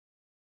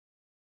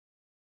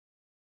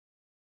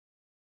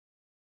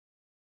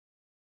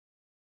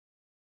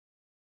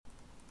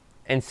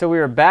And so we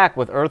are back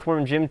with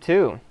Earthworm Jim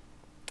 2.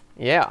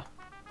 Yeah.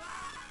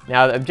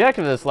 Now the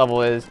objective of this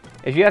level is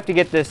you have to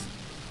get this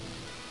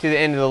to the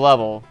end of the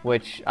level,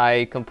 which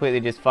I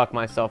completely just fucked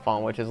myself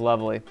on, which is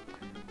lovely.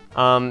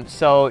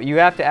 So you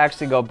have to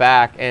actually go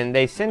back, and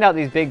they send out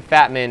these big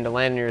fat men to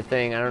land on your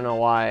thing. I don't know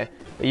why.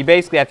 But you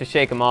basically have to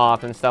shake them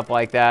off and stuff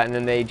like that, and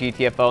then they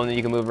GTFO, and then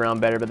you can move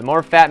around better. But the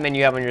more fat men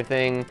you have on your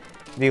thing,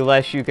 the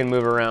less you can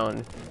move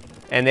around.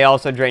 And they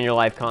also drain your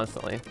life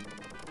constantly.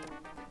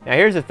 Now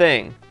here's the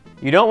thing.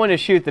 You don't want to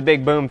shoot the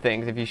big boom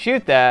things. If you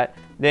shoot that,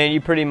 then you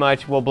pretty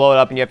much will blow it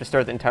up and you have to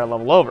start the entire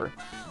level over.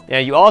 Now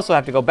you also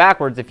have to go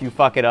backwards if you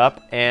fuck it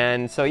up.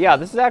 And so yeah,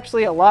 this is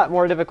actually a lot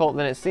more difficult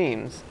than it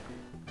seems.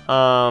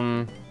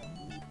 And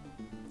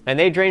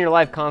they drain your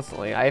life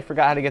constantly. I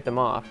forgot how to get them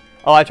off.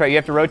 Oh, that's right. You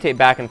have to rotate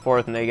back and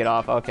forth and they get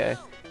off. Okay.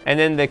 And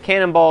then the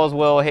cannonballs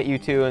will hit you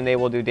too and they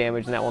will do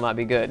damage and that will not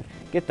be good.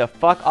 Get the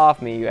fuck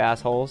off me, you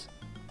assholes.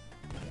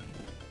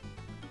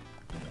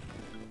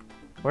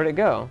 Where'd it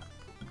go?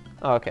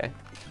 Oh, okay.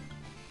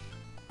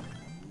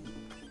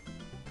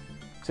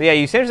 So yeah,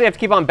 you essentially have to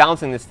keep on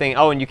bouncing this thing.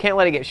 Oh, and you can't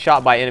let it get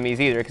shot by enemies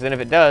either, because then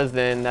if it does,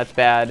 then that's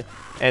bad.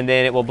 And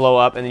then it will blow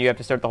up, and then you have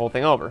to start the whole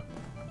thing over.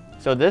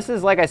 So this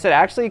is, like I said,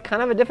 actually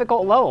kind of a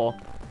difficult level.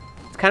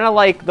 It's kind of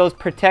like those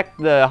protect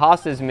the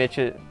hostage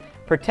missions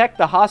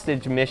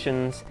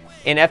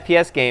in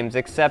FPS games,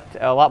 except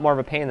a lot more of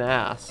a pain in the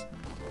ass.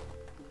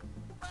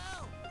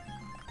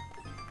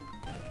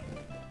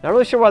 Not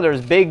really sure why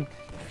there's big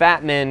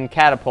fat men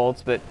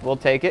catapults, but we'll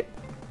take it.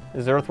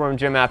 This is Earthworm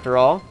Jim after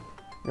all.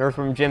 In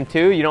Earthworm Jim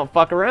 2, you don't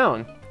fuck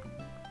around.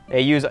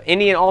 They use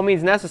any and all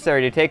means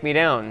necessary to take me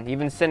down,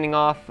 even sending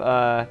off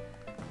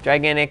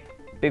gigantic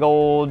big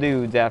old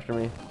dudes after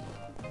me.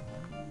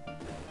 I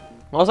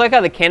also like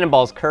how the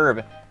cannonballs curve.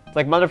 It's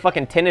like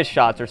motherfucking tennis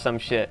shots or some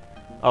shit.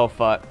 Oh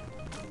fuck.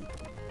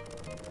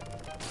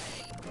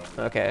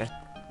 Okay.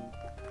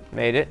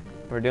 Made it.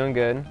 We're doing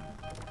good.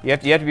 You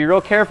have to be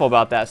real careful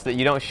about that so that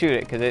you don't shoot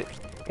it, because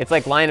it's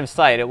like line of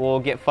sight. It will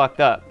get fucked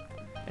up.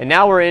 And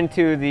now we're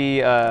into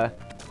the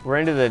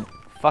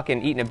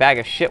fucking eating a bag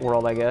of shit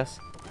world, I guess.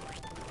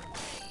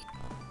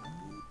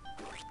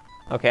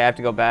 Okay, I have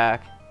to go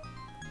back.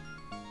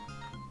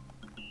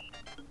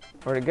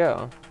 Where'd it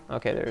go?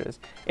 Okay, there it is.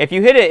 If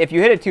you hit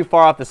it too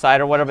far off the side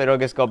or whatever, it'll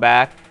just go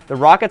back. The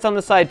rockets on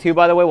the side too,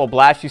 by the way, will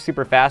blast you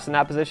super fast in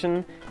that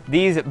position.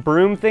 These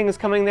broom things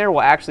coming there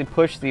will actually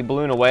push the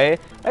balloon away.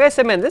 Like I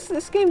said, man,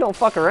 this game don't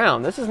fuck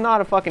around. This is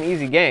not a fucking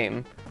easy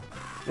game.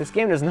 This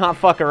game does not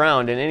fuck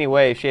around in any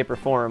way, shape, or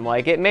form.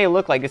 Like, it may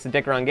look like it's a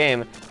dick around game.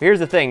 But here's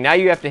the thing. Now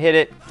you have to hit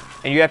it,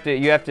 and you have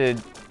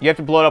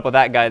to blow it up with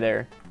that guy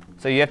there.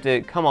 So you have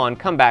to, come on,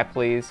 come back,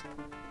 please.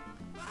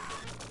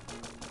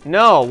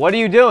 No, what are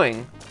you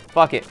doing?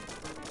 Fuck it.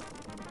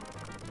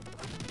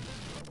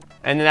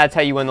 And then that's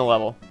how you win the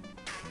level.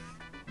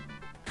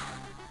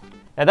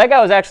 Now that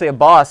guy was actually a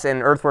boss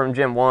in Earthworm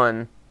Jim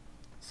 1.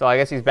 So I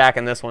guess he's back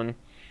in this one.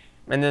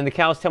 And then the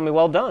cows tell me,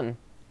 well done.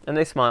 And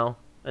they smile.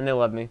 And they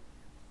love me.